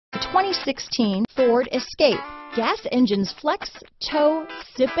2016 Ford Escape. Gas engines flex, tow,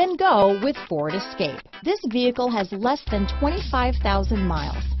 sip and go with Ford Escape. This vehicle has less than 25,000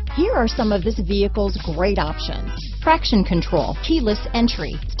 miles. Here are some of this vehicle's great options: traction control, keyless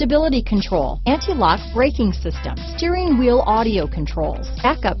entry, stability control, anti-lock braking system, steering wheel audio controls,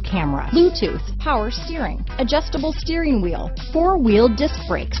 backup camera, Bluetooth, power steering, adjustable steering wheel, four-wheel disc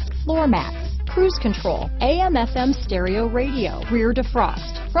brakes, floor mats, cruise control, AM/FM stereo radio, rear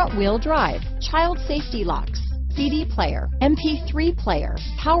defrost, front wheel drive, child safety locks, CD player, MP3 player,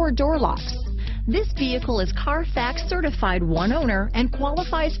 power door locks. This vehicle is Carfax certified one owner and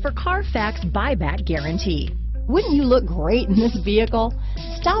qualifies for Carfax buyback guarantee. Wouldn't you look great in this vehicle?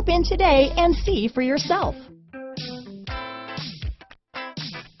 Stop in today and see for yourself.